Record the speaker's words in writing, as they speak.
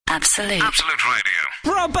Absolute. Absolute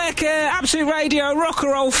Radio. Rob Beckett, Absolute Radio, rock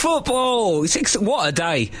and roll football. What a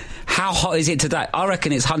day. How hot is it today? I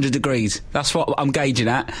reckon it's 100 degrees. That's what I'm gauging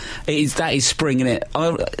at. That is spring,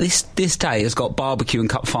 innit? This day has got barbecue and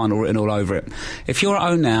cup final written all over it. If you're at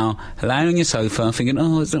home now, laying on your sofa, thinking, I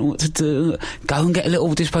don't know what to do, go and get a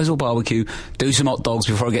little disposable barbecue, do some hot dogs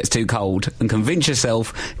before it gets too cold, and convince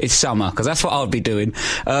yourself it's summer, because that's what I'd be doing.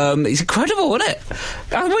 It's incredible, isn't it?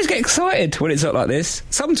 I always get excited when it's not like this.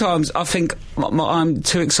 Sometimes I think I'm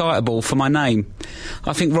too excitable for my name.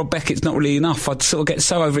 I think Rob Beckett's not really enough. I'd sort of get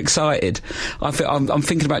so overexcited. I'm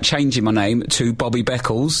thinking about changing my name to Bobby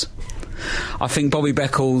Beckles. I think Bobby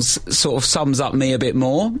Beckles sort of sums up me a bit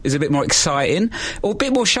more, is a bit more exciting, or a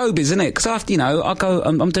bit more showbiz, isn't it? Because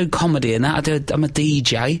I'm doing comedy and that. I'm a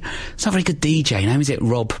DJ. It's not a very good DJ name, is it?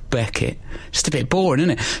 Rob Beckett. Just a bit boring,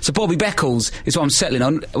 isn't it? So Bobby Beckles is what I'm settling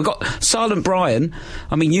on. We've got Silent Brian.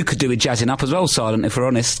 I mean, you could do with jazzing up as well, Silent, if we're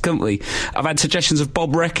honest, couldn't we? I've had suggestions of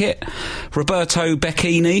Bob Beckett, Roberto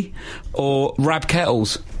Becchini, or Rab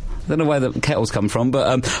Kettles. I don't know where the kettles come from, but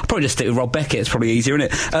I'll probably just stick with Rob Beckett. It's probably easier,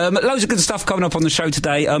 isn't it? Loads of good stuff coming up on the show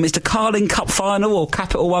today. It's the Carling Cup final, or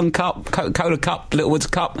Capital One Cup, Coca-Cola Cup, Littlewoods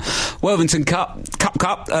Cup, Worthington Cup,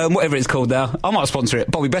 whatever it's called now. I might sponsor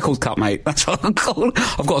it. Bobby Beckles Cup, mate. That's what I'm called.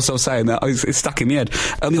 I've got to stop saying that. It's stuck in my head.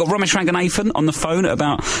 We've got Ramesh Ranganathan on the phone at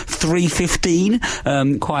about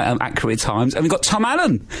 3:15. Quite accurate times. And we've got Tom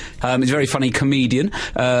Allen. He's a very funny comedian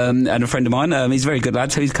and a friend of mine. He's a very good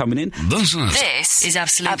lad, so he's coming in. This is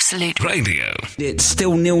Absolute Radio. It's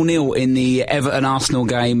still 0-0 in the Everton-Arsenal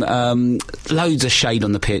game. Loads of shade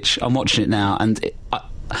on the pitch. I'm watching it now, and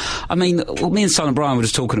I mean, me and Silent Brian were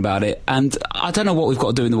just talking about it, and I don't know what we've got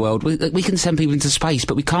to do in the world. We can send people into space,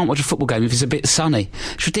 but we can't watch a football game if it's a bit sunny.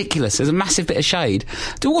 It's ridiculous. There's a massive bit of shade.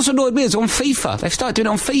 What's also annoyed me is on FIFA. They've started doing it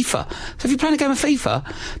on FIFA. So if you're playing a game of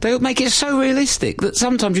FIFA, they make it so realistic that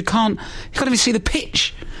sometimes you can't even see the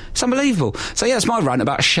pitch. It's unbelievable. So yeah, that's my rant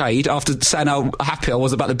about shade after saying how happy I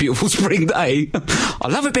was about the beautiful spring day. I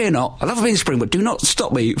love it being hot. I love it being spring, but do not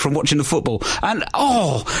stop me from watching the football. And,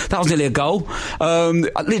 that was nearly a goal.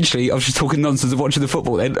 Literally, I was just talking nonsense of watching the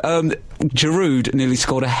football then. Giroud nearly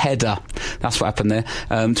scored a header. That's what happened there.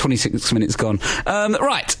 26 minutes gone.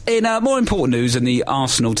 Right, in more important news than the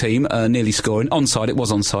Arsenal team nearly scoring. Onside, it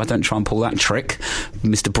was onside. Don't try and pull that trick,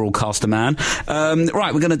 Mr. Broadcaster man.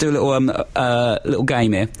 Right, we're going to do a little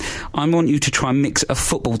game here. I want you to try and mix a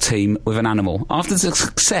football team with an animal. After the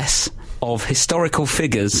success of historical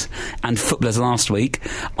figures and footballers last week,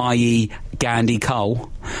 i.e. Gandhi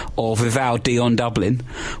Cole or Vivald Dion Dublin,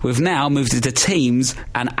 we've now moved into teams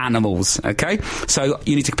and animals, okay? So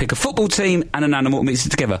you need to pick a football team and an animal and mix it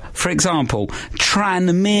together. For example,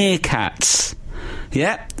 Tranmere Cats.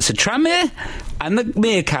 Yeah, so Tranmere and the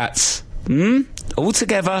Meerkats, all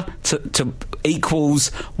together to equals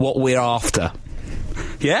what we're after.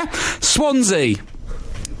 Yeah? Swansea.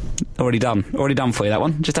 Already done for you, that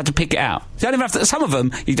one. Just had to pick it out. You don't even have to, some of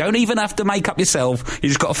them, you don't even have to make up yourself. You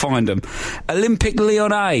just got to find them. Olympique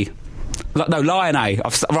Lyonnais. No, Lyonnais.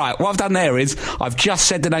 Right, what I've done there is I've just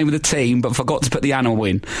said the name of the team but forgot to put the animal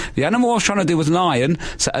in. The animal I was trying to do was lion,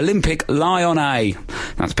 so Olympique Lyonnais.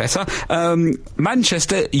 That's better.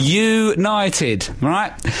 Manchester United,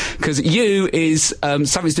 right? Because U is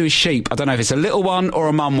something to do with sheep. I don't know if it's a little one or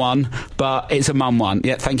a mum one, but it's a mum one.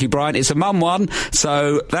 Yeah, thank you, Brian. It's a mum one,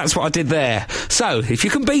 so that's what I did there. So, if you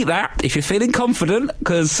can beat that, if you're feeling confident,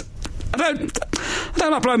 because I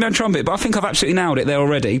don't like blowing my own trumpet, but I think I've absolutely nailed it there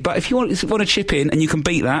already. But if you want to chip in and you can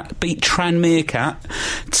beat that, beat Tranmere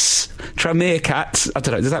Cats. I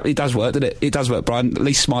don't know, it does work, doesn't it? It does work, Brian. At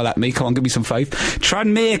least smile at me. Come on, give me some faith.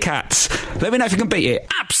 Tranmere Cats. Let me know if you can beat it.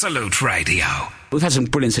 Absolute Radio. We've had some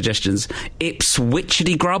brilliant suggestions.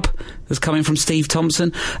 Ipswichity Grub has come in from Steve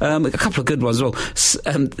Thompson. A couple of good ones as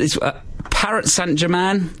well. Parrot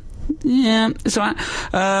Saint-Germain. Yeah, it's all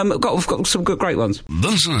right. We've got some good, great ones.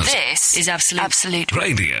 This is Absolute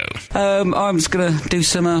Radio. I'm just going to do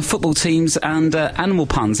some football teams and animal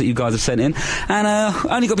puns that you guys have sent in. And I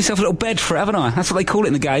only got myself a little bed for it, haven't I? That's what they call it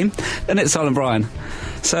in the game. And it's Silent Brian.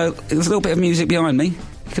 So there's a little bit of music behind me.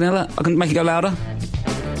 You can hear that? I can make it go louder.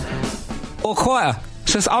 Or quieter.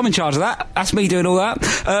 So I'm in charge of that. That's me doing all that.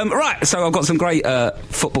 Right, so I've got some great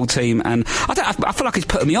football team, and I feel like it's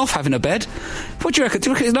putting me off having a bed. What do you reckon? Do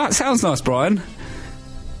you reckon it sounds nice, Brian?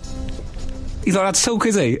 He's not allowed to talk,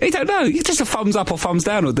 is he? He don't know. Just a thumbs up or thumbs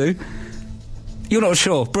down will do. You're not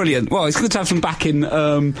sure? Brilliant. Well, it's good to have some backing.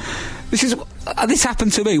 This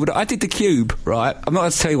happened to me. I did the Cube, right? I'm not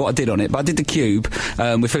going to tell you what I did on it, but I did the Cube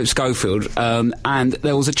with Philip Schofield, and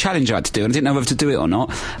there was a challenge I had to do, and I didn't know whether to do it or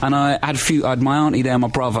not. And I had my auntie there, my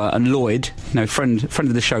brother, and Lloyd, friend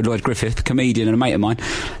of the show, Lloyd Griffith, comedian and a mate of mine.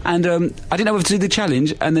 And I didn't know whether to do the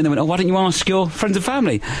challenge, and then they went, "Oh, why don't you ask your friends and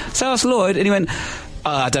family?" So I asked Lloyd, and he went,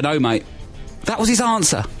 "I don't know, mate." That was his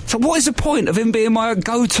answer. So what is the point of him being my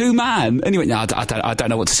go-to man? And he went, "No, I don't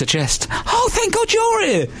know what to suggest." Oh, thank God you're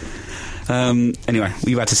here. Anyway,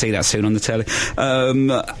 you had to see that soon on the telly.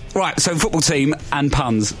 Right, so football team and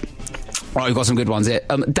puns. Right, we've got some good ones here.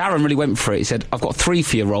 Darren really went for it. He said, "I've got 3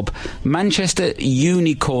 for you, Rob. Manchester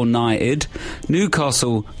Unicorn-nited,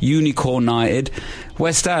 Newcastle Unicorn-nited,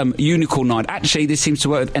 West Ham Unicorn-nited." Actually, this seems to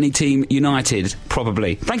work with any team United,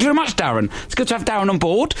 probably. Thank you very much, Darren. It's good to have Darren on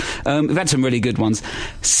board. We've had some really good ones.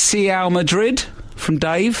 Real Madrid from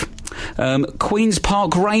Dave. Queen's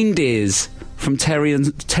Park Reindeers from Terry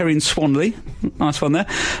and Swanley. Nice one there.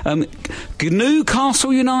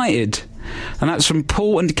 Newcastle United. And that's from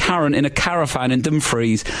Paul and Karen in a caravan in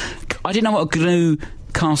Dumfries. I didn't know what a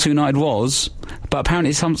Newcastle United was, but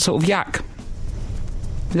apparently it's some sort of yak.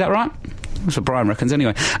 Is that right? That's what Brian reckons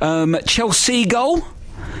anyway. Chelsea goal.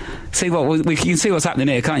 See what you can see what's happening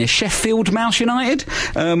here, can't you? Sheffield Mouse United,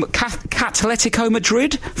 Atletico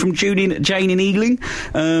Madrid from Jane in Ealing,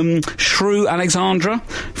 Shrew Alexandra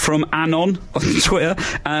from Anon on Twitter,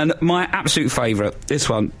 and my absolute favourite, this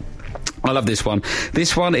one. I love this one.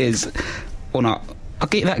 This one is... Well, no, I'll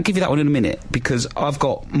give you that one in a minute, because I've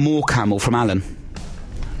got More Camel from Alan.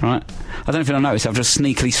 Right? I don't know if you'll notice, I've just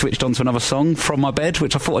sneakily switched on to another song from my bed,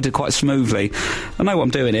 which I thought I did quite smoothly. I know what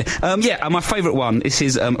I'm doing here. And my favourite one, this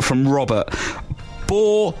is from Robert.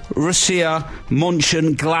 Borussia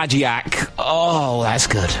Mönchengladbach. Oh, that's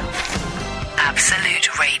good.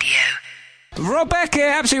 Absolute Radio. Rob Becker,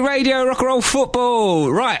 Absolute Radio, Rock and Roll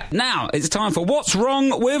Football. Right, now it's time for What's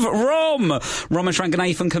Wrong with Rom. Ramesh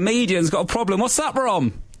Ranganathan, comedian's got a problem. What's up,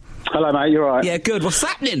 Rom? Hello, mate, you alright? Yeah, good. What's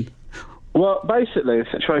happening? Well, basically, the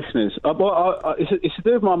situation is... it's to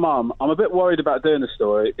do with my mum. I'm a bit worried about doing the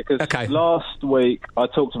story, because last week I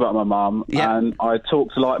talked about my mum, and I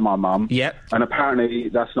talked like my mum, and apparently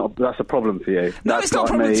that's a problem for you. No, that's it's not a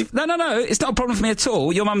problem. No, it's not a problem for me at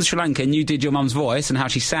all. Your mum's Sri Lankan, you did your mum's voice and how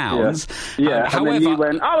she sounds. Yeah, and however, then you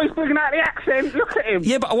went, "Oh, he's bringing out the accent, look at him."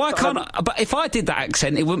 Yeah, but why can't but if I did that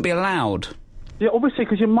accent, it wouldn't be allowed. Yeah, obviously,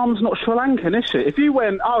 because your mum's not Sri Lankan, is she? If you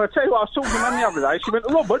went, "Oh, I tell you what, I was talking to mum the other day," she went,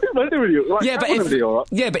 "Rob, what do I do with you?" Like,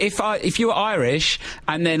 but if you were Irish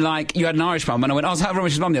and then you had an Irish mum and I went, "I was having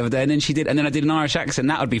Ramesh's mum the other day," and then she did, and then I did an Irish accent,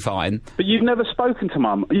 that would be fine. But you've never spoken to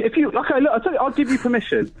mum. If you look, I'll tell you, I'll give you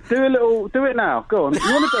permission. Do it now. Go on. You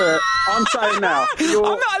want to do it? I'm saying now. I'm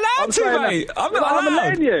not allowed to, mate. I'm not allowed. I'm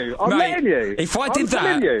letting you. I'm letting you. If I did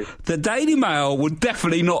that, the Daily Mail would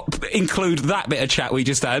definitely not include that bit of chat we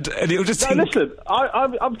just had, and it'll just. No, listen.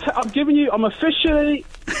 I'm giving you. I'm officially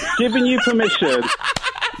giving you permission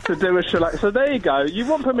to do a Sri Lanka. So there you go. You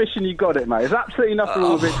want permission? You got it, mate. There's absolutely nothing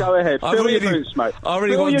wrong with it. Go ahead. Fill your boots, mate. I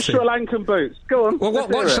really Fill want your to. Sri Lankan boots. Go on. Well,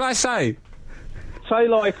 what shall I say? Say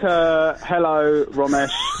hello,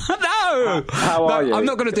 Ramesh. No! How are you? I'm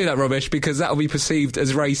not going to do that, Ramesh, because that will be perceived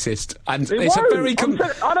as racist. And it's a very...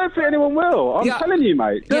 I don't think anyone will. I'm telling you,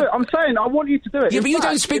 mate. Do it. I'm saying, I want you to do it. Yeah, but you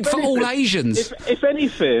don't speak for all Asians. If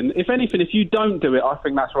anything, if you don't do it, I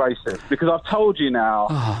think that's racist. Because I've told you now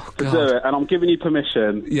to do it, and I'm giving you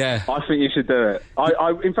permission. Yeah. I think you should do it.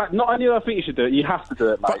 In fact, not only do I think you should do it, you have to do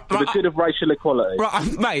it, mate. For the good of racial equality.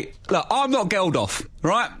 Right, mate, look, I'm not Geldof,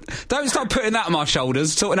 right? Don't start putting that on my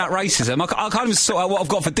shoulders, sorting out racism. I can't even sort out what I've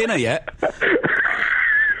got for dinner yet.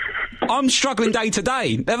 I'm struggling day to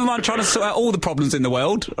day. Never mind trying to sort out all the problems in the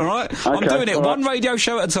world, all right? Okay, I'm doing it one radio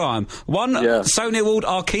show at a time. One Sony Award,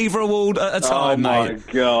 Arkiva Award at a time, mate. Oh,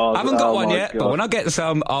 my God. I haven't got one yet, but when I get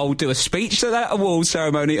some, I'll do a speech to that award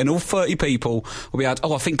ceremony and all 30 people will be out.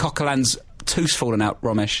 Oh, I think Coquelin's tooth's fallen out,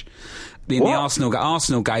 Ramesh. In the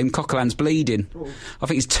Arsenal game, Coquelin's bleeding. I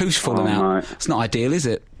think his tooth's fallen out. Mate. It's not ideal, is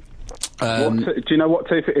it? Do you know what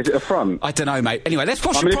tooth it is? Is it a front? I don't know, mate. Anyway, let's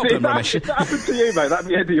watch your problem, Ramesh. If that happened to you, mate, that'd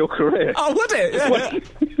be the end of your career. Oh, would it? Yeah.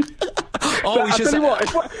 I'll tell you what,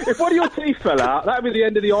 if one of your teeth fell out, that'd be the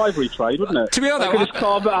end of the ivory trade, wouldn't it? To be honest, they could just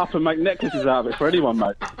carve it up and make necklaces out of it for anyone,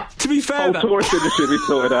 mate. To be fair, the whole tourist industry would be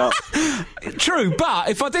sorted out. True, but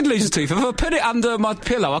if I did lose a tooth, if I put it under my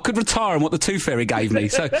pillow, I could retire on what the tooth fairy gave me,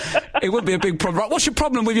 so it wouldn't be a big problem. Right, what's your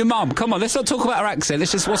problem with your mum? Come on, let's not talk about her accent.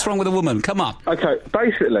 Let's just, what's wrong with a woman? Come on. Okay,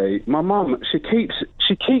 basically, my mum, she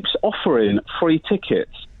keeps offering free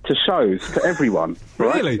tickets to shows to everyone,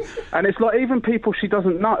 right? Really? And it's like even people she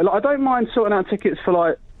doesn't know. Like, I don't mind sorting out tickets for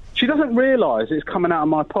like she doesn't realise it's coming out of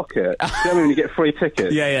my pocket. You know what I mean? When you get free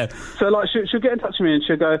tickets. Yeah. So, like, she'll get in touch with me and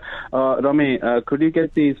she'll go, Rami, could you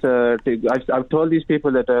get these... I've told these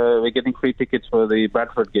people that we're getting free tickets for the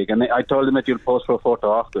Bradford gig, and I told them that you'll post for a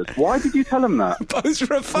photo afterwards. Why did you tell them that? Post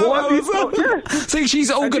for a photo? Yeah. So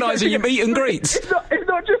she's organising your meet and greets?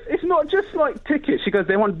 It's not just like tickets. She goes,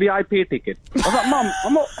 they want VIP tickets. I was like, Mum,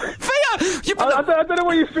 I'm not... I don't know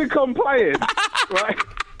what you think I'm playing, right?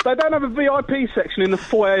 They don't have a VIP section in the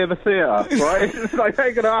foyer of a theatre, right? It's like,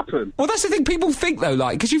 ain't going to happen. Well, that's the thing people think, though,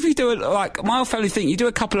 like, because if you do, my old family think, you do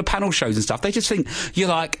a couple of panel shows and stuff, they just think you're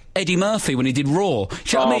like Eddie Murphy when he did Raw. Do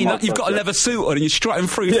you know what I mean? Like, you've got a leather suit on and you're strutting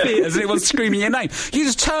through theatres and everyone's screaming your name. You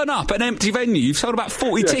just turn up at an empty venue, you've sold about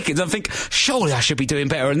 40 tickets and think, surely I should be doing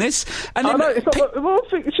better than this. And then, I know,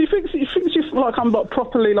 she thinks like I'm like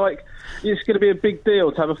properly like... It's going to be a big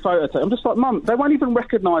deal to have a photo take. I'm just like, Mum, they won't even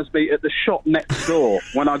recognise me at the shop next door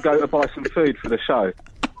when I go to buy some food for the show.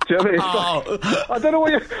 Do you know what I mean? Like, I don't know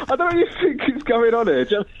what you think is going on here.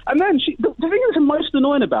 And then the thing that's most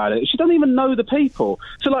annoying about it is she doesn't even know the people.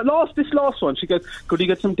 So like this last one, she goes, could you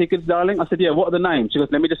get some tickets, darling? I said, yeah, what are the names? She goes,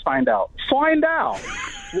 let me just find out. Find out?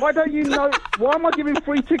 Why don't you know? Why am I giving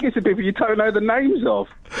free tickets to people you don't know the names of?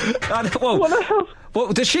 What the hell?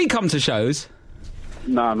 Well, does she come to shows?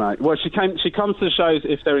 No, mate. Well, she comes to the shows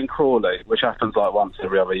if they're in Crawley, which happens like once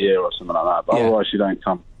every other year or something like that. But otherwise, she don't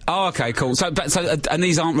come. Oh, okay, cool. So, and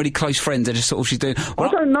these aren't really close friends. They're just sort of she's doing. Well,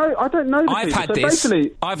 I don't know. I've had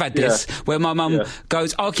this where my mum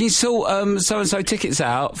goes, "Oh, can you sort so and so tickets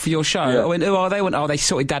out for your show?" I went, "Who are they?" I went, "Oh, they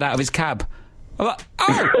sorted Dad out of his cab." I'm like,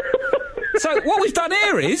 "Oh." So what we've done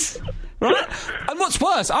here is. Right? And what's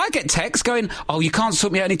worse, I get texts going, "Oh, you can't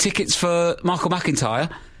sort me out any tickets for Michael McIntyre."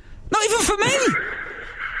 Not even for me!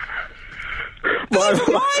 Not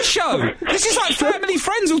even my show! This is like family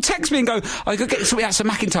friends will text me and go, "I could get somebody out some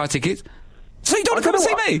McIntyre tickets." So you don't come and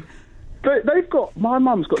see me? My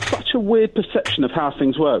mum's got such a weird perception of how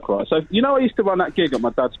things work, right? So, you know, I used to run that gig at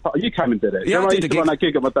my dad's pub. You came and did it. Yeah, I used to run that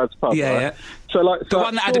gig at my dad's pub, right? So, like, the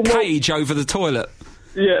one that had a cage over the toilet.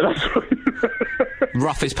 Yeah, that's right.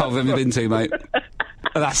 Roughest pub I've ever been to, mate.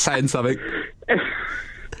 That's saying something.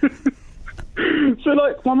 So,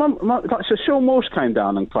 like, so Sean Walsh came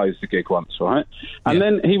down and closed the gig once, right? And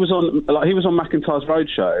then he was on McIntyre's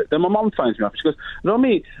Roadshow. Then my mum phones me up. She goes,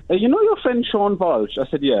 "Romy, you know your friend Sean Walsh?" I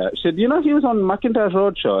said, "Yeah." She said, "You know he was on McIntyre's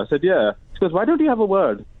Roadshow?" I said, "Yeah." She goes, "Why don't you have a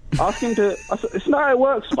word? Ask him to..." I said, "It's not how it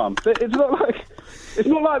works, Mum. It's not like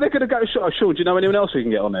they're going to go, Sean, do you know anyone else we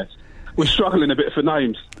can get on this? We're struggling a bit for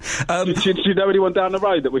names. Do you know anyone down the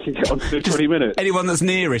road that we can get on to 20 minutes? Anyone that's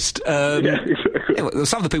nearest. Yeah, exactly.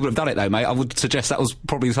 Some of the people have done it, though, mate. I would suggest that was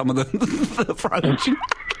probably some of the approach.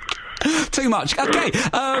 Too much. Okay.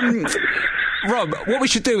 Rob, what we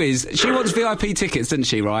should do is, she wants VIP tickets, doesn't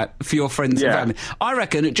she, right, for your friends and family? I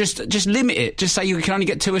reckon just limit it. Just say you can only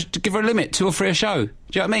get give her a limit, 2 or 3 a show. Do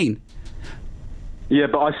you know what I mean? Yeah,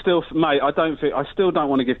 but I still don't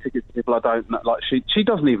want to give tickets to people I don't know. Like, she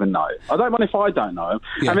doesn't even know. I don't mind if I don't know.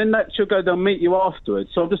 Yeah. And then she'll go, they'll meet you afterwards.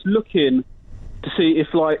 So I'm just looking to see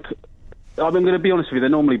if, like, I'm going to be honest with you, they're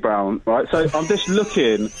normally brown, right? So I'm just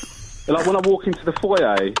looking, like, when I walk into the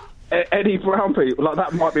foyer, any brown people, like,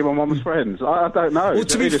 that might be my mum's friends. I don't know. Well,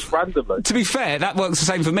 just randomly. To be fair, that works the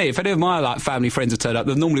same for me. If any of my, like, family friends have turned up,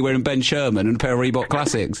 they're normally wearing Ben Sherman and a pair of Reebok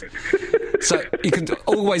Classics. So you can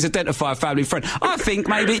always identify a family friend. I think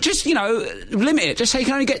maybe just, limit it. Just say you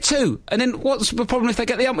can only get 2. And then what's the problem if they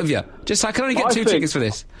get the ump with you? Just say I can only get 2 tickets for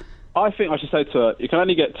this. I think I should say to her, you can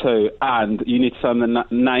only get 2 and you need to tell them the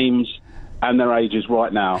names and their ages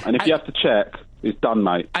right now. And if you have to check, it's done,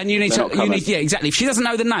 mate. And you need yeah, exactly. If she doesn't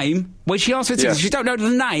know the name, when she asks for tickets, if she don't know the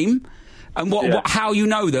name and how you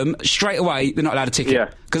know them, straight away, they're not allowed a ticket. Yeah.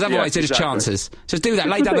 Because otherwise there's chances. So do that.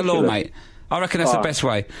 Lay down the law, mate. I reckon that's the best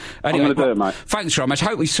way. Anyway, I'm going to do it, mate. Thanks, Romesh.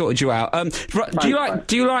 Hope we sorted you out. Do you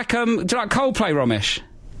like Coldplay, Romesh?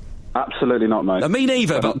 Absolutely not, mate. Me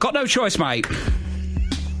neither, but got no choice, mate.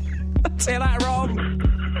 See you later, Rom.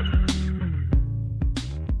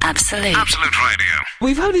 Absolute Radio.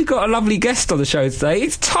 We've only got a lovely guest on the show today.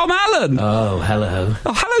 It's Tom Allen. Oh, hello.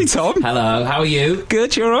 Oh, hello, Tom. Hello. How are you?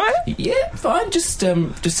 Good. You all right? Yeah, fine. Just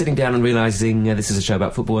sitting down and realising this is a show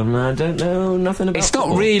about football, and I don't know nothing about. It's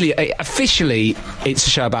not really officially. It's a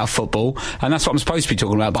show about football, and that's what I'm supposed to be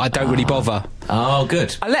talking about. But I don't really bother. Oh,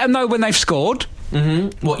 good. I let them know when they've scored.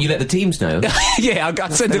 Mm-hmm. What, you let the teams know? Yeah, I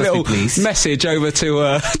sent a little message over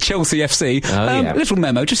to Chelsea FC. Little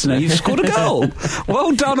memo, just to know you've scored a goal.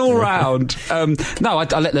 Well done all round. No,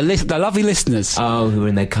 I let the lovely listeners. Oh, who are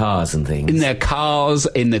in their cars and things. In their cars,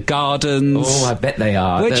 in the gardens. Oh, I bet they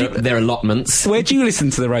are. Their allotments. Where do you listen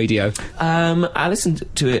to the radio? I listen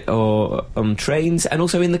to it on trains and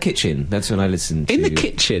also in the kitchen. That's when I listen to... In the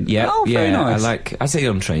kitchen? Yeah. Oh, very nice. I say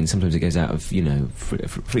on trains, sometimes it goes out of,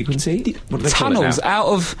 frequency. What do they call it now? Out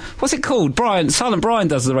of... What's it called? Silent Brian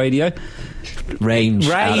does the radio. Range.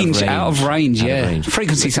 Out of range, yeah.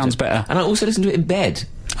 Frequency sounds better. And I also listen to it in bed.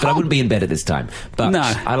 But I wouldn't be in bed at this time. But no.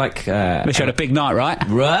 I like... Unless you had a big night, right?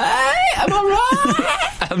 Right? Am I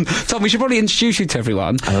right? Tom, we should probably introduce you to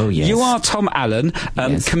everyone. Oh, yes. You are Tom Allen,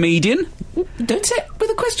 comedian. Don't say it with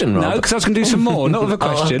a question, Rob. No, because I was going to do some more, not with a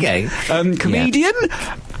question. Okay. Comedian...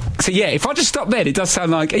 Yeah. So, yeah, if I just stop there, it does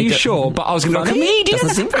sound like, are you sure? But I was going to go, comedian,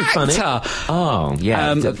 doesn't seem very actor. Funny. Oh,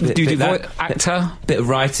 yeah. Do you do actor? Bit of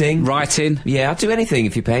writing. Yeah, I'll do anything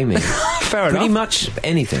if you pay me. Fair enough. Pretty much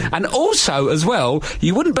anything. And also, as well,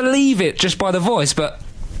 you wouldn't believe it just by the voice, but...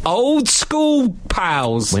 Old school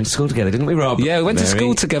pals. Went to school together, didn't we, Rob? Yeah, we went to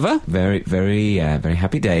school together. Very, very, very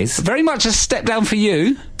happy days. Very much a step down for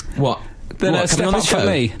you. What? Then a step up for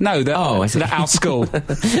me. No, I see. Our school. No,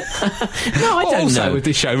 I don't also know. With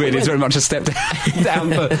this show, really, it's very much a step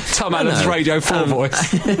down for Tom Allen's Radio 4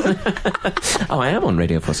 voice. I am on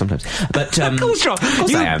Radio 4 sometimes. But, of course, John.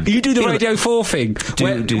 I am. You do the Radio 4 thing.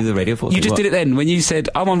 Do the Radio 4 thing. You just did it then when you said,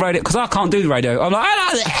 I'm on radio, because I can't do the radio. I'm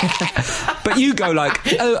like, but you go like,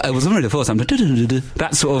 oh, I was on Radio 4 sometimes.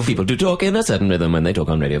 That sort of... People do talk in a certain rhythm when they talk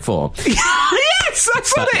on Radio 4. Yes,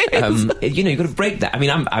 that's what it is. You've got to break that. I mean,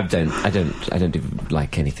 I don't do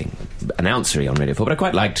like anything announcery on Radio 4, but I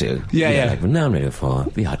quite like to. Yeah. Like, now on Radio 4,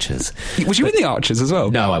 The Archers. Was you in The Archers as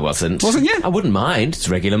well? No, I wasn't. Wasn't you? I wouldn't mind. It's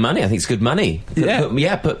regular money. I think it's good money.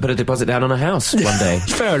 Put a deposit down on a house one day.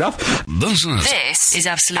 Fair enough. This is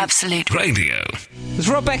Absolute Radio. It's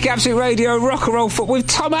Rob Beck, Absolute Radio, rock and roll football with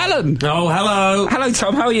Tom Allen. Oh, hello. Hello,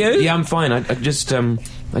 Tom. How are you? Yeah, I'm fine.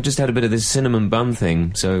 I just had a bit of this cinnamon bun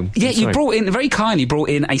thing, so... Yeah, you very kindly brought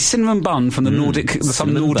in a cinnamon bun from the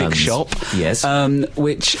Nordic shop. Yes.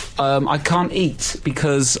 Which I can't eat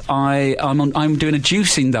because I'm doing a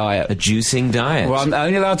juicing diet. A juicing diet? Well, I'm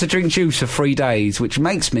only allowed to drink juice for 3 days, which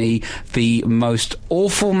makes me the most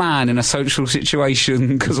awful man in a social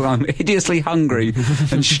situation because I'm hideously hungry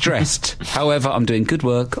and stressed. However, I'm doing good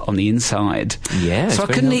work on the inside. Yeah, so I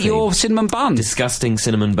couldn't eat your cinnamon bun. Disgusting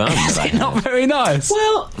cinnamon bun. Not very nice.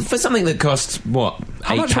 Well, for something that costs,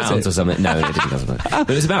 £8 or something. No, it didn't cost much. But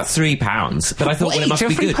it was about £3. But I thought, well, it must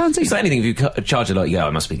be good. It's like anything, if you charge a lot,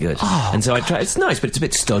 it must be good. Oh. And so I tried. It's nice, but it's a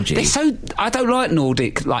bit stodgy. I don't like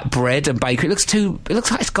Nordic, like bread and bakery. It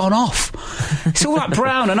looks like it's gone off. It's all like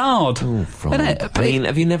brown and hard. Oh, I mean,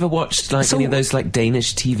 have you never watched like any of those like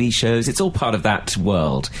Danish TV shows? It's all part of that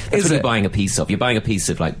world. That's what you're buying a piece of. You're buying a piece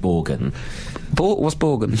of like Borgen. What's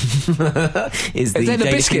Borgen? Is they the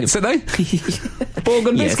biscuits, are they?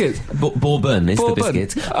 Borgen biscuits? Bourbon is the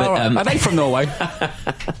biscuits. But, are they from Norway?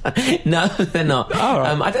 No, they're not.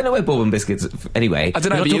 Right. I don't know where Bourbon biscuits... Anyway. I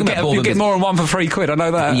don't know, but you get more than one for £3, I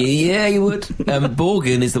know that. Yeah, you would.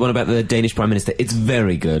 Borgen is the one about the Danish Prime Minister. It's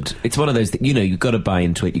very good. It's one of those that, you've got to buy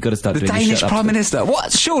into it. You've got to start doing the Danish Prime Minister?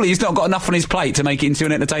 What? Surely he's not got enough on his plate to make it into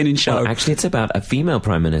an entertaining show. Well, actually, it's about a female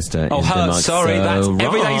Prime Minister in Denmark. Sorry, that's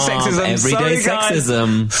everyday sexism.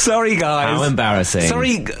 Sexism. Sorry, guys. How embarrassing.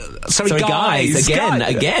 Sorry, guys.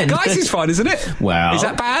 Again. Guys is fine, isn't it? Well. Is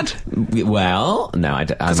that bad? Well, no,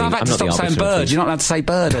 because I've had to stop saying bird. You're not allowed to say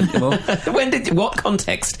bird anymore. What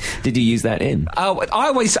context did you use that in? I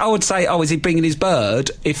would say, is he bringing his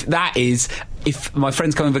bird? If my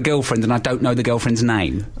friend's coming with a girlfriend and I don't know the girlfriend's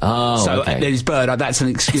name. Oh, so okay. his bird, that's an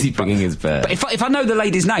excuse. Is he bringing his bird? But if I know the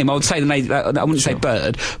lady's name, I would say the lady. I wouldn't say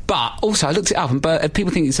bird. But also, I looked it up, and bird,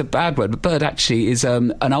 people think it's a bad word, but bird actually is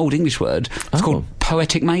an old English word. It's called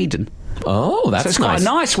poetic maiden. Oh, that's nice. So it's quite a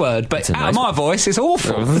nice word, but out of my voice, it's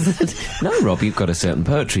awful. No, Rob, you've got a certain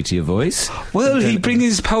poetry to your voice. Will he bring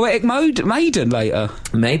his poetic maiden later?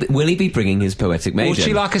 Maybe. Will he be bringing his poetic maiden? Or would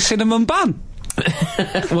she like a cinnamon bun?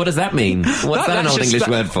 What does that mean? What's that an old English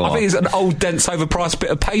word for? I think it's an old, dense, overpriced bit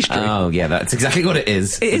of pastry. Oh, yeah, that's exactly what it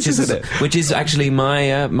is. It is, isn't it? Which is actually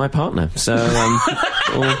my partner. So,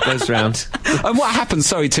 all goes round. And what happened,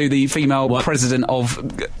 to the female president of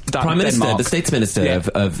Prime Minister, the States Minister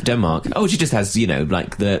of Denmark. Oh, she just has, you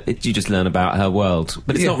just learn about her world.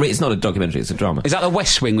 But it's not a documentary, it's a drama. Is that the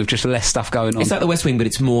West Wing with just less stuff going on? It's like the West Wing, but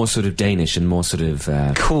it's more sort of Danish and more sort of...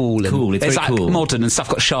 cool. It's very cool. Modern and stuff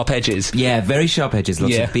got sharp edges. Yeah, very sharp edges,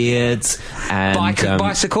 lots of beards and...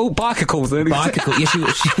 bicycle? Bicycles. Bicycle,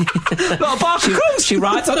 yeah, she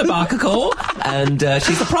rides on a bicycle and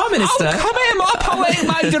she's the Prime Minister. Oh, come here, my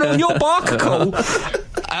poetic maiden on your bicycle.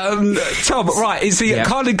 Tom, right, it's the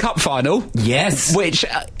Carling Cup final. Yes. Which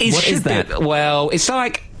what is that? Well, it's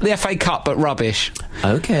like the FA Cup, but rubbish.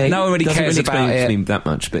 Okay. No one really cares about it that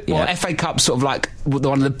much, but yeah. Well, FA Cup's sort of like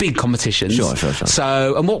one of the big competitions. Sure.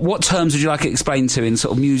 So, and what terms would you like it explained to in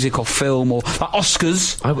sort of music or film or like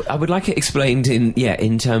Oscars? I would like it explained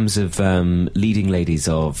in terms of leading ladies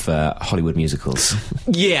of Hollywood musicals.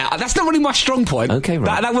 Yeah, that's not really my strong point. Okay,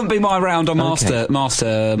 right. That wouldn't be my round on Master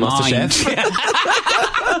Chef.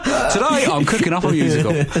 Today I'm cooking up a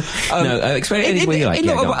musical. Explain anything you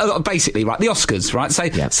like. Basically, right, the Oscars, right? Say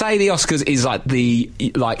the Oscars is like the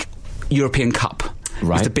European Cup.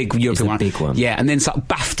 Right. It's the big European one. Big one. Yeah, and then it's like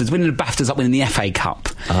BAFTAs. Winning the BAFTAs, like winning the FA Cup.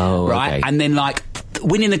 Oh, right? Okay. And then like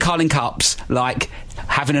winning the Carling Cups, like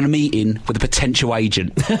having a meeting with a potential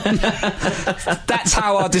agent. That's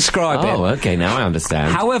how I describe it. Oh, okay, now I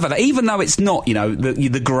understand. However, even though it's not,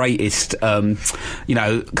 the greatest,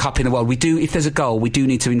 cup in the world, we do, if there's a goal, we do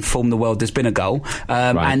need to inform the world there's been a goal.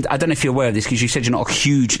 Right. And I don't know if you're aware of this, because you said you're not a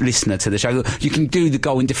huge listener to the show. You can do the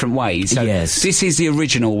goal in different ways. So yes. This is the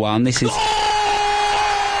original one. This is...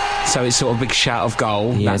 So it's sort of a big shout of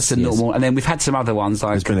goal. Yes, that's the normal. And then we've had some other ones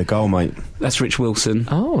like... There's been a goal, mate. That's Rich Wilson.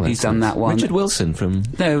 Oh, he's done that one. Richard Wilson from...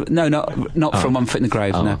 No, not from One Foot in the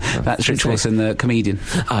Grave, no. That's Rich Wilson, the comedian.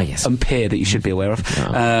 Ah, yes. And peer that you should be aware of.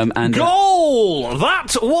 And goal!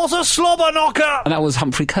 That was a slobber knocker! And that was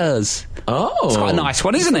Humphrey Kerrs. Oh. It's quite a nice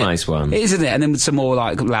one, isn't it? A nice one. Isn't it? And then with some more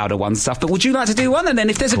like louder ones and stuff. But would you like to do one? And then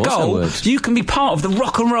if there's a goal, you can be part of the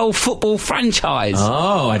rock and roll football franchise.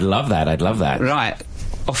 Oh, I'd love that. Right.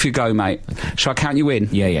 Off you go, mate. Okay. Shall I count you in?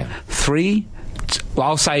 Yeah. 3... Well,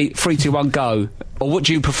 I'll say 3, 2, 1, go. Or what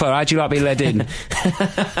do you prefer? How do you like being led in?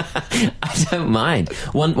 I don't mind.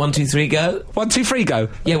 1, 2, 3, go. 1, 2, 3, go.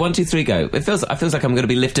 Yeah, 1, 2, 3, go. It feels like I'm going to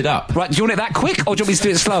be lifted up. Right, do you want it that quick, or do you want me to do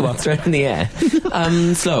it slower? Throw it in the air.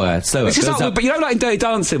 Slower. It's just like, but you know, like in Dirty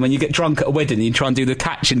Dancing, when you get drunk at a wedding and you try and do the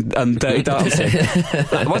catch in Dirty Dancing.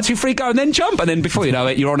 Like, 1, 2, 3, go, and then jump, and then before you know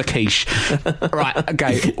it, you're on a quiche. Right,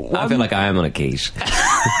 okay. I feel like I am on a quiche.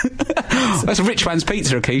 That's a rich man's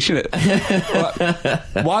pizza, a quiche, isn't it?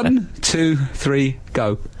 Right. 1, 2, 3,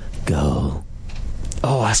 go. Go.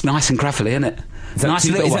 Oh, that's nice and gravelly, isn't it? Does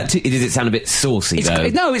it sound a bit saucy, though?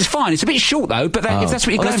 No, it's fine. It's a bit short, though, but if that's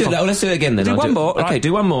what you're going for. Let's do it again, then. Do one more. Okay,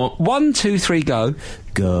 do one more. 1, 2, 3, go.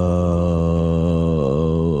 Go.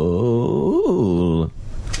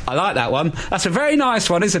 I like that one. That's a very nice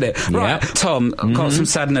one, isn't it? Yeah. Right, Tom, I've got some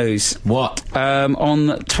sad news. What? On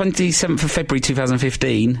 27th of February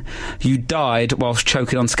 2015, you died whilst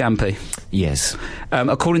choking on Scampi. Yes.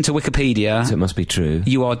 According to Wikipedia... So it must be true.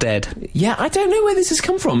 You are dead. Yeah, I don't know where this has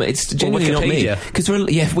come from. It's genuinely not me.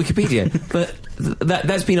 Wikipedia. Wikipedia. But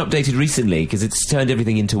that's been updated recently, because it's turned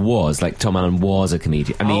everything into was. Like, Tom Allen was a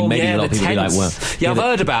comedian. I mean, maybe a lot of people be like, well... Yeah, I've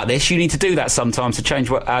heard about this. You need to do that sometimes to change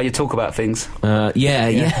how you talk about things.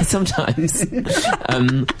 Yeah, sometimes.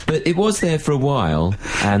 But it was there for a while,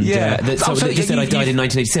 and they just said I died in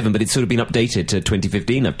 1987, but it's sort of been updated to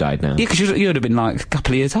 2015. I've died now. Yeah, because you would have been like a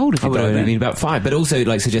couple of years old if you died. I would have been about 5, but also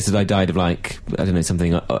like suggested I died of like, I don't know,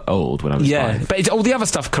 something old when I was 5. Yeah, but all the other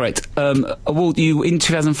stuff correct. Award you in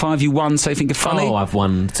 2005 you won So Think of Funny. Oh, I've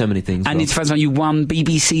wone so many things. And in 2005 you won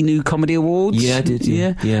BBC New Comedy Awards. Yeah, I did.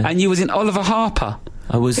 Yeah. And you was in Oliver Harper.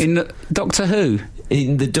 I was in Doctor Who.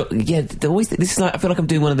 In the this is like, I feel like I'm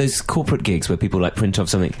doing one of those corporate gigs where people like print off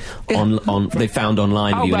something on they found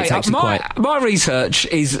online. Oh, mate, it's actually my research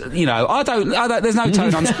is, I don't there's no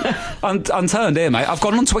tone unturned here, mate. I've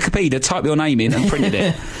gone onto Wikipedia, typed your name in and printed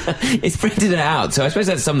it. It's printed it out, so I suppose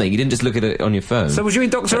that's something. You didn't just look at it on your phone. So was you in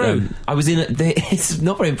Doctor Who? I was in it's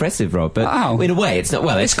not very impressive, Rob, but in a way it's not.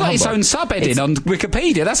 Well, it's got its own subheading on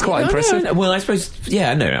Wikipedia. That's quite impressive. No. Well, I suppose,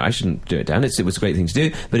 I shouldn't do it down. It was a great thing to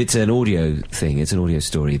do, but it's an audio thing. It's an audio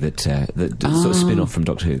story that sort of spin off from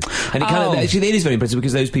Doctor Who, and it it is very impressive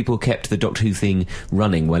because those people kept the Doctor Who thing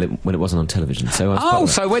running when it wasn't on television. So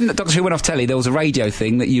so when Doctor Who went off telly, there was a radio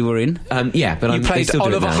thing that you were in. But you played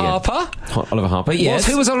Oliver Harper. Oliver Harper, yes.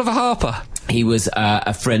 Who was Oliver Harper? He was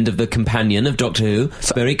a friend of the companion of Doctor Who,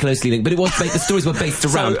 very closely linked. But the stories were based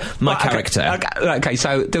around my character. Okay,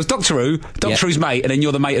 so there was Doctor Who, Doctor Who's mate, and then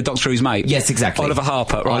you're the mate of Doctor Who's mate. Yes, exactly. Oliver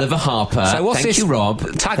Harper, right? Oliver Harper. So what's Thank this? you, Rob.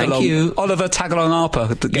 Tag-along. Thank you. Oliver Tag-along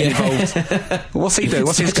Harper getting involved. What's he do?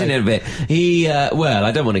 What's his a little bit. He, well,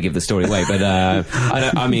 I don't want to give the story away, but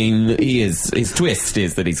I mean, his twist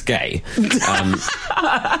is that he's gay.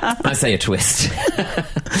 I say a twist.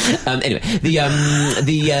 Anyway,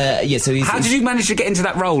 so he's... How did you manage to get into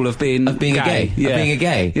that role of being a gay? Yeah. Of being a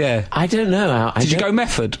gay? Yeah. I don't know. Did you go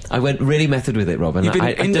method? I went really method with it, Rob, and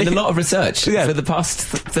I've done a lot of research for the past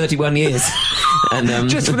 31 years. And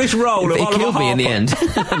just for this role of it Oliver killed me in the end.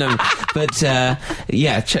 No, but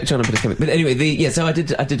check John a bit of chemical. But anyway, so I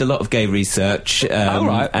did a lot of gay research.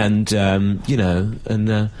 Right. And and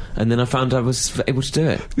then I found I was able to do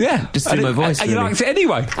it. Yeah, just through my voice. And you liked it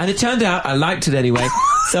anyway. And it turned out I liked it anyway,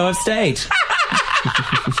 so I've stayed.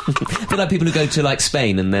 A bit like people who go to like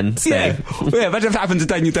Spain and then stay. Yeah, imagine if it happened to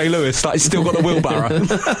Daniel Day-Lewis, like he's still got the wheelbarrow.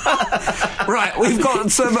 Right, we've got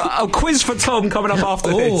a quiz for Tom coming up after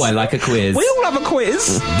this. Oh, I like a quiz. We all have a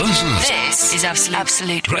quiz. This is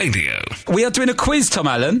Absolute Radio. We are doing a quiz, Tom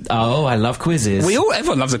Allen. Oh, I love quizzes.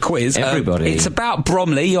 Everyone loves a quiz. Everybody. It's about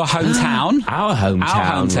Bromley, your hometown. Our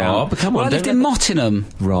hometown, Rob. Come on, I lived in Mottingham.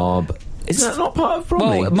 Rob. Isn't that not part of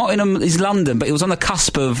Bromley? Well, Mottingham is London, but it was on the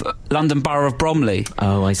cusp of London Borough of Bromley.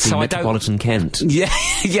 Oh, I see. So Metropolitan Kent. Yeah,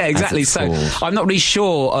 exactly. So I'm not really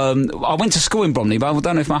sure. I went to school in Bromley, but I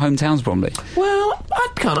don't know if my hometown's Bromley. Well, I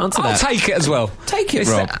can't answer that. I'll take it as well. Take it,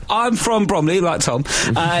 Rob. I'm from Bromley, like Tom,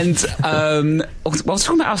 and I was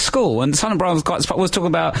talking about our school, and Simon Brown was talking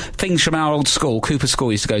about things from our old school, Cooper School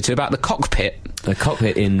we used to go to, about the cockpit. The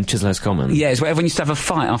cockpit in Chislehurst Common? Yeah, it's where everyone used to have a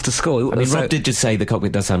fight after school. I mean, Rob did just say the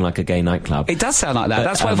cockpit does sound like a gay nightclub. It does sound like that.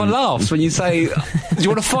 That's why everyone laughs when you say, do you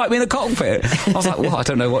want to fight me in the cockpit? I was like, well, I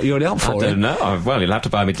don't know what you're really up for. I don't know. Well, you'll have to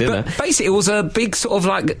buy me dinner. But basically, it was a big sort of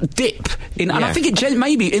like dip in, and I think it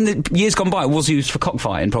maybe in the years gone by it was used for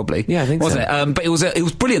cockfighting, probably. Yeah, I think wasn't it? But it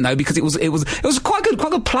was brilliant though, because it was quite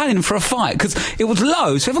good planning for a fight, because it was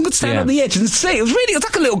low, so everyone could stand on the edge and see. It was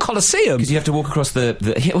like a little coliseum. Because you have to walk across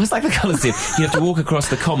it was like the coliseum. You have to walk across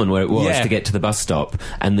the common where it was to get to the bus stop,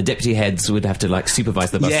 and the deputy heads would have to like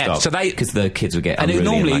supervise the bus stop. So because the kids would get unruly. And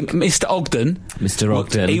normally, Mr.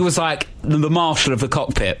 Ogden, he was like the marshal of the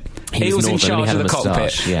cockpit. He was in charge of the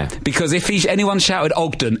cockpit. Because if anyone shouted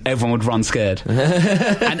Ogden, everyone would run scared,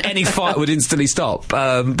 and any fight would instantly stop.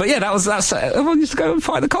 But yeah, that's everyone used to go and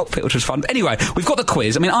fight the cockpit, which was fun. Anyway, we've got the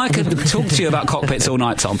quiz. I mean, I could talk to you about cockpits all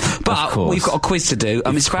night, Tom, but we've got a quiz to do.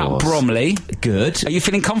 It's about Bromley. Good. Are you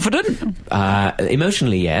feeling confident?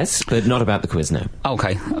 Emotionally, yes, but not about the quiz now.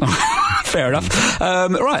 Okay. Fair enough.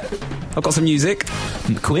 Right, I've got some music.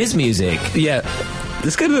 Quiz music? Yeah.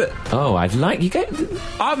 Let's go to it. Oh, I'd like... You go...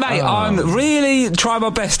 mate, I'm really trying my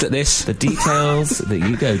best at this. The details that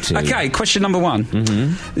you go to. Okay, question number one.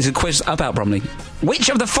 Mm-hmm. This is a quiz about Bromley. Which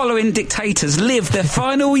of the following dictators lived their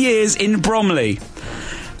final years in Bromley?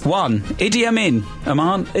 1. Idi Amin.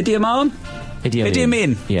 Idi Amin? Idi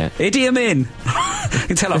Amin. Yeah. Idi Amin. You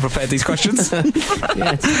can tell I prepared these questions.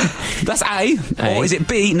 That's A. Or is it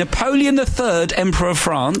B, Napoleon III, Emperor of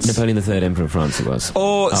France? Napoleon III, Emperor of France it was.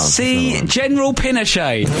 Or C, General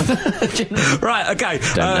Pinochet? Right, okay.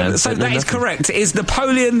 So that is correct. It is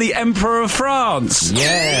Napoleon the Emperor of France.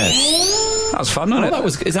 Yeah. That was fun,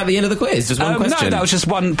 wasn't it? Is that the end of the quiz? Just one question? No, that was just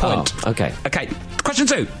 1 point. Oh, okay. Okay. Question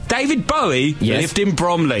 2. David Bowie lived in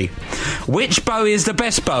Bromley. Which Bowie is the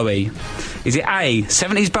best Bowie? Is it A,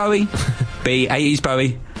 70s Bowie, B, 80s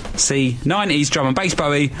Bowie, C, 90s drum and bass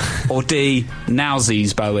Bowie, or D,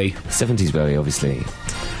 nowsies Bowie? 70s Bowie, obviously.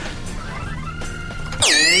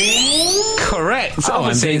 Correct.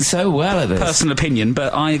 I'm doing so well at this. Personal opinion,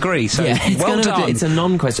 but I agree. So well done. It's a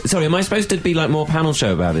non-question. Sorry, am I supposed to be like more panel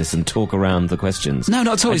show about this and talk around the questions? No,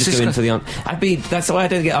 not at all. I just go in for the answer. That's why I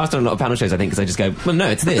don't get asked on a lot of panel shows, I think, because I just go, well, no,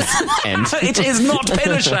 it's this. End. It is not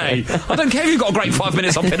Pinochet. I don't care if you've got a great 5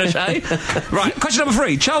 minutes on Pinochet. Right, question number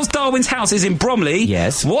 3. Charles Darwin's house is in Bromley.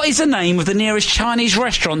 Yes. What is the name of the nearest Chinese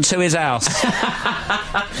restaurant to his house?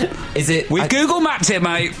 Is it... We've Google mapped it,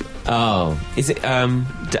 mate. Oh. Is it...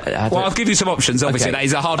 I'll give you some options, obviously. Okay. That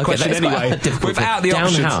is a hard question anyway. Without the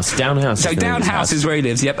options. Downhouse. So Downhouse is where he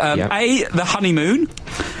lives, yep. A, the Honeymoon.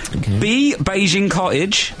 Okay. B, Beijing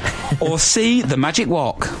Cottage. Or C, the Magic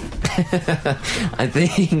Wok. I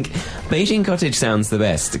think Beijing Cottage sounds the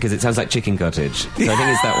best, because it sounds like Chicken Cottage. So I think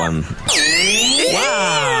it's that one.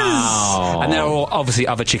 Wow! And there are obviously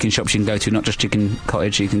other chicken shops you can go to, not just Chicken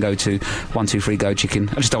Cottage. You can go to 123 Go Chicken.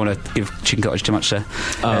 I just don't want to give Chicken Cottage too much time,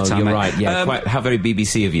 you're mate. right. Yeah, how very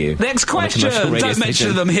BBC of you. Next question. Don't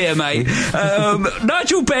mention them here, mate.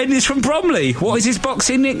 Nigel Benn is from Bromley. What is his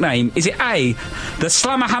boxing nickname? Is it A, the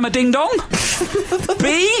Slammer Hammer Ding Dong,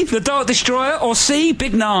 B, the Dark Destroyer, or C,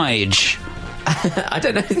 Big Nige? I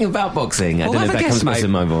don't know anything about boxing. I don't know if that comes across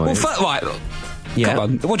in my voice. Well, right. Yeah. Come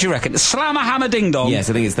on, what do you reckon? Slammer Hammer Ding Dong? Yes,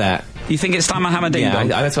 I think it's that. You think it's Slammer Hammer Ding Dong?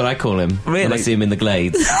 Yeah, that's what I call him. Really? When I see him in the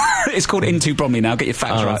Glades. It's called Into Bromley now. Get your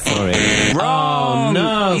facts right. Sorry. Wrong.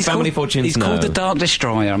 Oh, no. Family Fortunes, He's called the Dark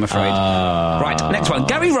Destroyer, I'm afraid. Right, next one.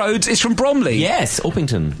 Gary Rhodes is from Bromley. Yes,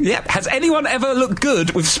 Orpington. Yep. Has anyone ever looked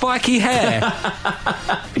good with spiky hair?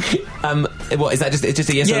 What, is that just... It's just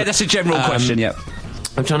a yes? Yeah, that's a general question, yep.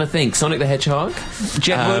 I'm trying to think. Sonic the Hedgehog?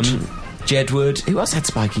 Jedward. Jedward. Who else had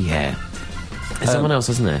spiky hair? There's someone else,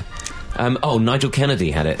 wasn't there? Nigel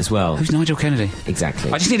Kennedy had it as well. Who's Nigel Kennedy?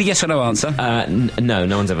 Exactly. I just need a yes or no answer.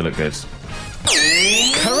 No one's ever looked good.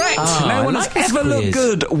 Correct. No one has ever looked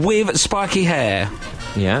good with spiky hair.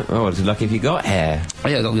 Yeah. Oh, well, lucky if you got hair.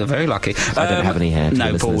 Yeah, you're very lucky. I don't have any hair.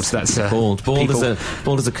 No, bald. That's bald.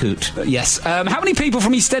 Bald as a coot. Yes. How many people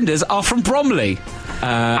from EastEnders are from Bromley?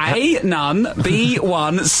 A, none. B,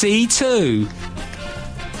 1. C, 2.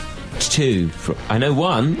 2. I know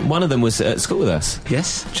one. One of them was at school with us.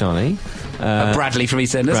 Yes. Charlie. Bradley from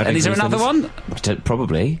EastEnders. And is there another one?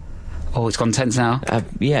 Probably. Oh, it's gone tense now.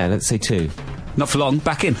 Yeah, let's say 2. Not for long.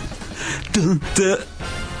 Back in.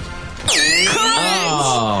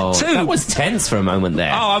 Oh, 2. That was tense for a moment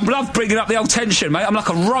there. Oh, I love bringing up the old tension, mate. I'm like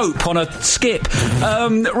a rope on a skip.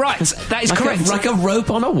 Right, that is correct. Like a rope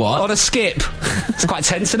on a what? On a skip. It's quite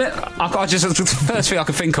tense, isn't it? I just, it's the first thing I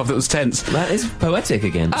could think of that was tense. That is poetic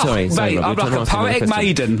again. Sorry, mate, Rob, I'm like a poetic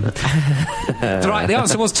maiden. Right, the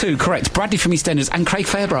answer was 2, correct. Bradley from EastEnders and Craig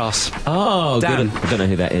Fairbrass. Oh, Dan. good. I don't know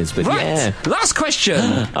who that is, but right. Yeah. Last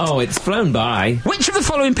question. Oh, it's flown by. Which of the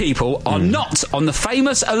following people are not on the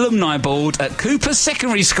famous alumni board at Cooper's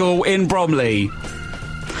Secondary School in Bromley?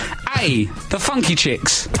 A, the Funky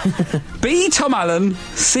Chicks. B, Tom Allen.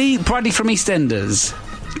 C, Bradley from EastEnders.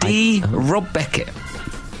 D, Rob Beckett.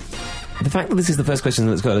 The fact that this is the first question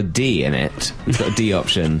that's got a D in it, it's got a D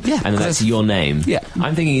option, and that's your name. Yeah.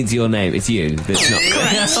 I'm thinking it's your name. It's you. That's not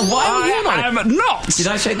correct. Why I am not. Did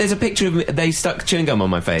I show? There's a picture of me. They stuck chewing gum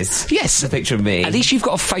on my face. Yes. A picture of me. At least you've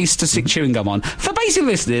got a face to stick chewing gum on. For basic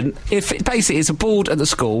listening, it's a board at the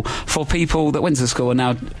school for people that went to the school and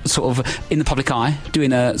now sort of in the public eye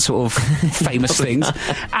doing sort of famous things.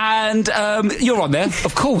 And you're on there,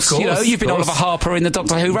 of course. You know, you've been Oliver Harper in the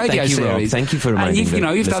Doctor Who radio series. Rob. Thank you for reminding me.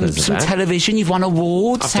 And you've done some television. You've won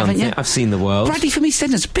awards, haven't you? I've seen the world. Bradley from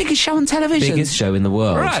EastEnders, biggest show on television. Biggest show in the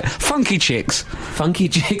world. Right. Funky Chicks. Funky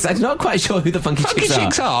Chicks. I'm not quite sure who the Funky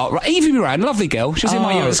Chicks are. Right. Evie Moran, lovely girl. She was in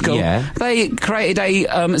my year at school. Yeah. They created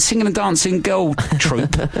a singing and dancing girl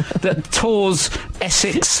troupe that tours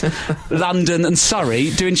Essex, London and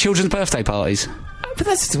Surrey doing children's birthday parties. But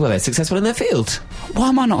they're successful in their field. Why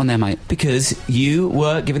am I not on there, mate? Because you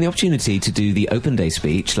were given the opportunity to do the open day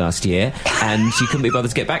speech last year, and you couldn't be bothered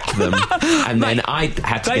to get back to them. And then I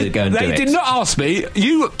had to go and do it. They did not ask me.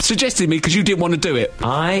 You suggested me because you didn't want to do it.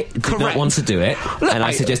 I did not want to do it. Look, and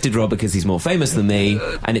I suggested Rob because he's more famous than me,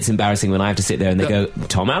 and it's embarrassing when I have to sit there and they go,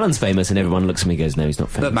 Tom Allen's famous, and everyone looks at me and goes, no, he's not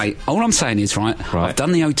famous. Look, mate, all I'm saying is, right, I've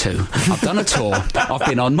done the O2, I've done a tour, I've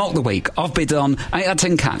been on Mock the Week, I've been on 8 out of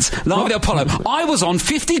 10 Cats, Live at the Apollo. I was on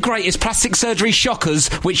 50 Greatest Plastic Surgery Shockers,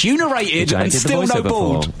 which you narrated, and still no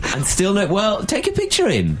bald. And still no... Well, take a picture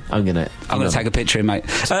in. I'm going to take a picture in, mate.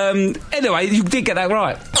 Anyway, you did get that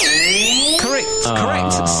right.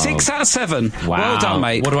 Correct. 6 out of 7. Wow. Well done,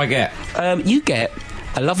 mate. What do I get? You get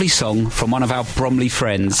a lovely song from one of our Bromley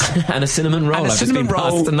friends. And a cinnamon roll. I've just been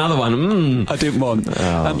past another one. I didn't want.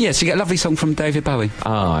 Yes, you get a lovely song from David Bowie.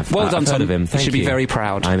 Well done, Tom. Heard of him. You should be very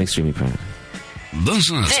proud. I'm extremely proud.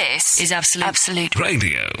 This is Absolute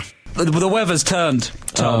Radio. The weather's turned,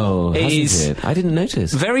 Tom. Oh, hasn't it? I didn't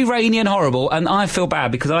notice. Very rainy and horrible, and I feel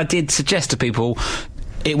bad because I did suggest to people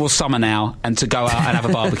it was summer now and to go out and have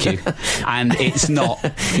a barbecue. And it's not,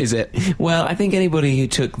 is it? Well, I think anybody who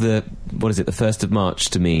took the 1st of March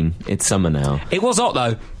to mean it's summer now. It was hot,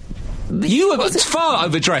 though. You were far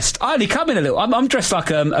overdressed. I only come in a little. I'm dressed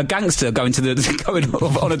like a gangster going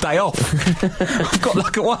on a day off. I've got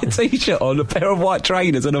like a white t-shirt on, a pair of white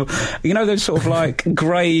trainers, and those sort of like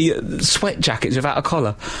grey sweat jackets without a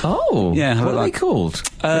collar. Oh, yeah. What are they called?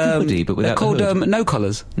 Hoodie, but without they're called the hood. No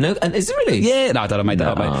Collars. No, and is it really? Yeah, no, I don't know. Made that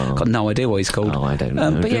up. Mate. Got no idea what he's called. Oh, I don't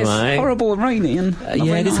know. But yeah, it's horrible and rainy and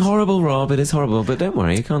it is horrible, Rob. It is horrible. But don't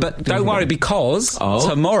worry, you can't. But don't worry because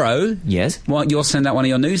tomorrow, you'll send out one of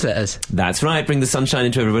your newsletters. That's right. Bring the sunshine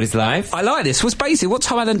into everybody's life. I like this. Basically what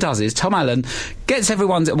Tom Allen does is Tom Allen gets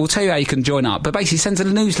everyone. We'll tell you how you can join up, but basically sends a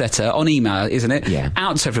newsletter on email, isn't it? Yeah.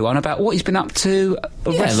 Out to everyone about what he's been up to.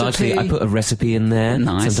 Largely I put a recipe in there.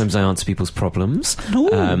 Nice. Sometimes I answer people's problems.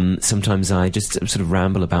 Sometimes I just sort of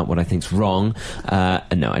ramble about what I think's wrong. No,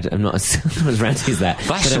 I'm not as ranty as that.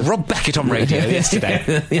 That's Rob Beckett on radio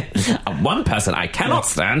yesterday. One person I cannot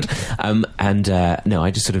stand. No,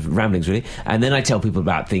 I just sort of ramblings really, and then I tell people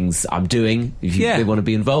about things I'm doing. If they want to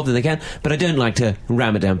be involved, then they can. But I don't like to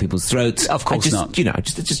ram it down people's throats. Of course not.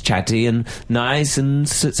 It's just chatty and nice, and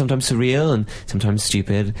sometimes surreal, and sometimes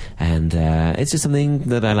stupid, and it's just something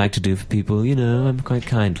that I like to do for people. I'm quite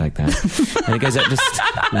kind like that. And it goes out just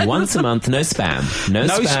once a month. No spam. No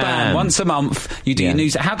spam. Once a month. You do your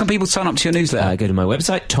news. How can people sign up to your newsletter? Go to my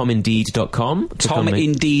website, tomindeed.com.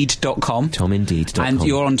 Tomindeed.com. Tomindeed.com. And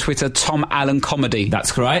you're on Twitter, Tom Allen Comedy.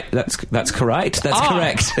 That's correct. That's correct. That's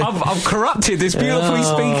correct. I've corrupted this beautifully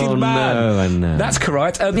speaking man. No, I know. That's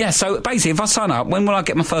correct. So basically, if I sign up, when will I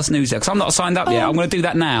get my first newsletter? Because I'm not signed up yet. I'm going to do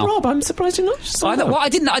that now. Rob, I'm surprised you're not. I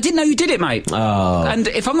didn't know you did it, mate. Oh. And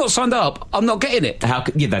if I'm not signed up, I'm not getting it.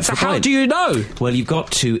 That's the point. How do you know? Well, you've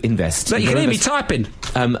got to invest. But you can hear me typing.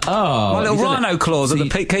 My little rhino claws at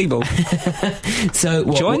the keyboard. So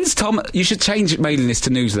joins Tom. You should change mailing list to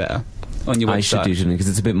newsletter on your website. I should do, shouldn't, because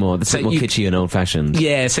it's a bit more kitschy and old-fashioned.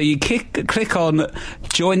 Yeah, so you click on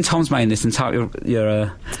join Tom's mailing list and type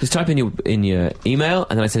your just type in your email,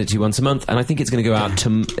 and then I send it to you once a month, and I think it's going to go out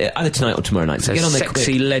either tonight or tomorrow night. So get on there.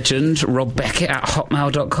 Sexy legend Rob Beckett at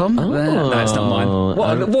hotmail.com. Oh, no, it's not mine.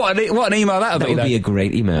 What an email that would be. That would be a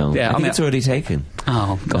great email. Yeah, I think it's already taken.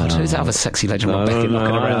 Oh God, who's that other sexy legend Rob Beckett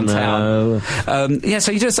knocking around town?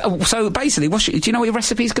 So you just so basically, do you know what your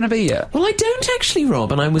recipe is going to be yet? Well, I don't actually,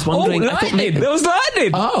 Rob, and I was wondering. Lightning! There was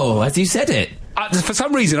lightning! Oh, as you said it. For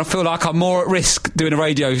some reason, I feel like I'm more at risk doing a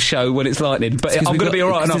radio show when it's lightning, but I'm going to be all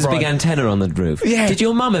right. There's a big antenna on the roof. Yeah. Did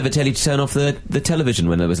your mum ever tell you to turn off the television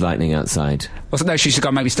when there was lightning outside? Well, no, she used to go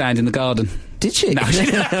and make me stand in the garden. Did she? No.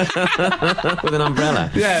 With an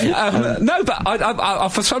umbrella? Yeah. No, but I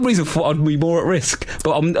for some reason thought I'd be more at risk.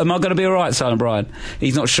 But am I going to be all right, Silent Brian?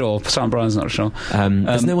 He's not sure. Silent Brian's not sure.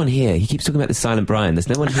 There's no one here. He keeps talking about the Silent Brian. There's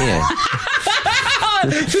no one here.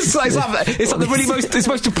 It's like the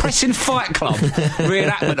most depressing Fight Club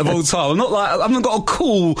reenactment of all time. I've not got a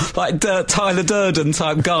cool Tyler Durden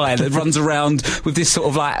type guy that runs around with this sort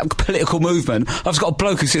of like political movement. I've just got a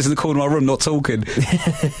bloke who sits in the corner of my room not talking.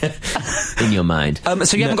 In your mind.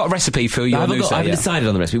 So you haven't got a recipe for your newsletter? I haven't decided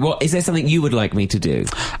on the recipe. Is there something you would like me to do?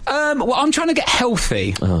 Well, I'm trying to get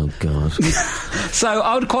healthy. Oh God. So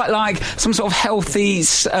I would quite like some sort of healthy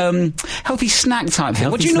snack type thing.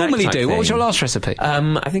 What do you normally do? What was your last recipe?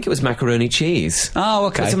 I think it was macaroni cheese. Oh,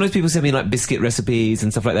 okay. But sometimes people send me like biscuit recipes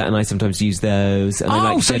and stuff like that, and I sometimes use those. And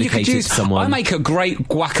I so dedicate it to someone. I make a great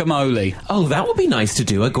guacamole. Oh, that would be nice to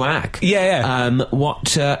do, a guac. Yeah.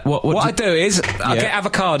 What I do is I get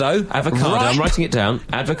avocado. I'm writing it down.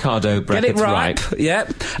 Avocado brackets get it ripe. Yeah.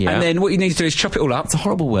 And then what you need to do is chop it all up. It's a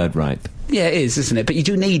horrible word, ripe. Yeah, it is, isn't it? But you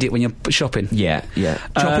do need it when you're shopping. Yeah.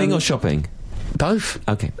 Chopping or shopping? Both.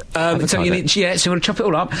 Okay. So you want to chop it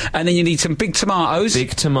all up, and then you need some big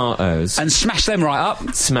tomatoes. And smash them right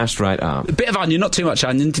up. Smashed right up. A bit of onion, not too much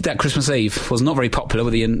onion. Did that Christmas Eve. Was not very popular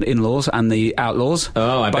with the in-laws and the outlaws.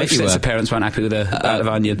 Oh, I bet you were. Both sets of parents weren't happy with a bit of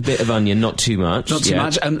onion. Bit of onion, not too much. Not too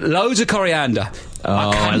much. And loads of coriander. Oh,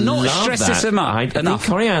 I cannot stress this enough. I think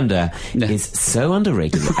coriander is so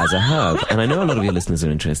underrated as a herb, and I know a lot of your listeners are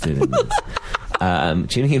interested in this.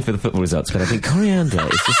 Tuning in for the football results, but I think coriander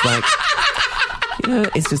is just like...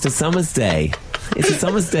 it's just a summer's day. It's a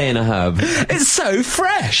summer's day in a herb. It's so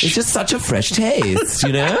fresh. It's just such a fresh taste,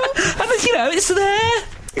 you know? And it's there.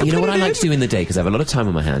 You know what I like to do in the day, because I have a lot of time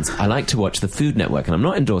on my hands? I like to watch the Food Network, and I'm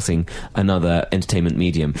not endorsing another entertainment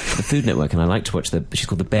medium. The Food Network, and I like to watch she's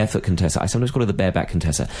called the Barefoot Contessa. I sometimes call her the Bareback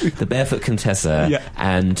Contessa. The Barefoot Contessa, yeah.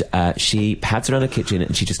 And she pads around her kitchen,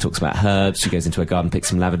 and she just talks about herbs. She goes into her garden, picks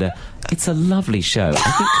some lavender. It's a lovely show.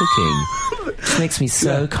 I think cooking just makes me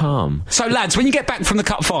so calm. So, lads, when you get back from the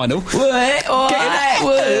cup final,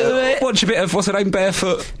 watch a bit of, what's her name,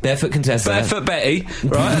 Barefoot Contessa. Barefoot Betty,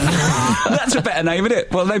 right? That's a better name, isn't it?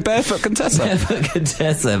 Well, no, Barefoot Contessa. Barefoot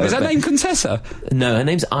Contessa. Is her name Contessa? No, her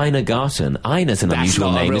name's Ina Garten. Ina's an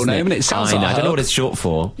unusual name, isn't it? It sounds Ina. like I don't know what it's short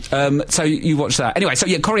for. So you watch that. Anyway, so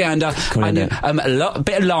yeah, coriander. And a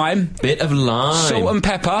bit of lime. Salt and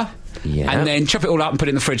pepper. Yeah. And then chop it all up and put it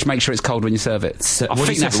in the fridge. Make sure it's cold when you serve it. I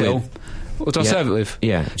think that's it all. What do I serve it with?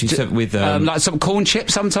 Yeah, do you serve it with... like some corn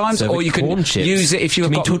chips sometimes, or you can use it if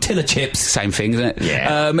you've got... tortilla chips? Same thing, isn't it?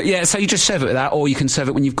 Yeah. So you just serve it with that, or you can serve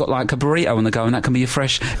it when you've got like a burrito on the go, and that can be your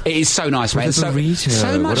fresh... It is so nice, mate.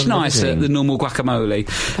 So much nicer than the normal guacamole.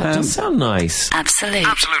 That does sound nice. Absolute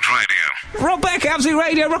Radio. Rock back, Absolute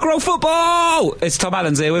Radio, rock and roll football! It's Tom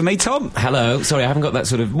Allen's here with me, Tom. Hello. Sorry, I haven't got that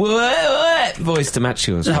sort of voice to match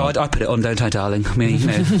yours. No, I put it on, don't I, darling? I mean,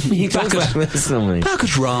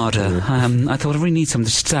 Bacchus Rada. I thought I really need something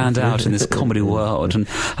to stand out in this comedy world, and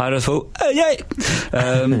I just thought,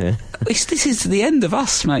 this is the end of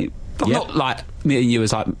us, mate. Not like me and you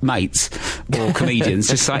as like mates or comedians,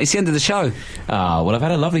 just like it's the end of the show. Well, I've had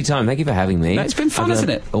a lovely time. Thank you for having me. No, it's been fun, isn't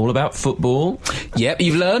it? All about football. Yep.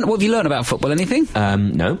 You've learned. What have you learned about football? Anything?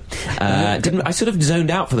 No. I sort of zoned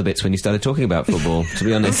out for the bits when you started talking about football, to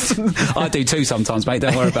be honest. I do too sometimes, mate.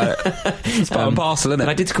 Don't worry about it. It's part and parcel, isn't it?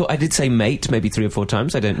 I did say mate maybe 3 or 4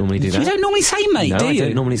 times. I don't normally do that. You don't normally say mate, do you? I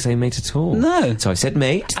don't normally say mate at all. No. So I said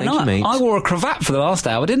mate. Thank you, mate. I wore a cravat for the last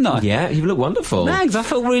hour, didn't I? Yeah, you look wonderful. Thanks. I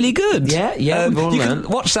felt really good. Yeah. You can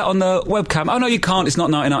watch that on the webcam. Oh no, you can't. It's not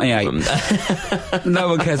 1998. No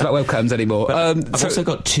one cares about webcams anymore. I've also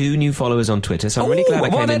got 2 new followers on Twitter, so I'm really glad I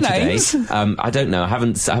came in names? Today. I don't know. I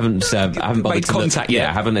haven't bothered to contact yet. Yeah,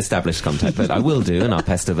 I haven't established contact, but I will do, and I'll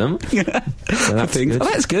pester them. So that's good. Oh,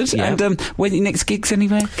 that's good. Yeah. And when your next gigs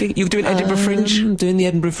anywhere? You're doing Edinburgh Fringe? Doing the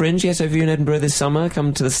Edinburgh Fringe. Yes, if you're in Edinburgh this summer,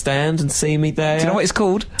 come to the stand and see me there. Do you know what it's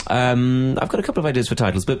called? I've got a couple of ideas for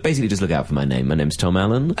titles, but basically just look out for my name. My name's Tom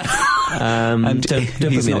Allen. And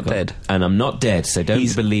he's not dead. And I'm not dead, so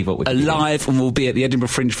don't believe what we're doing. Alive and will be at the Edinburgh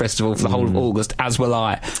Fringe Festival for the whole of August, as will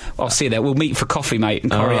I. I'll see you there. We'll meet for coffee, mate,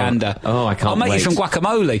 and coriander. I can't wait. I'll make you some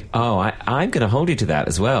guacamole. I'm going to hold you to that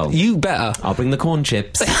as well. You better. I'll bring the corn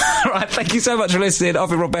chips. Right, thank you so much for listening. I've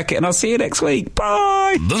been Rob Beckett, and I'll see you next week.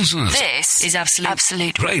 Bye! This is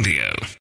Absolute Radio.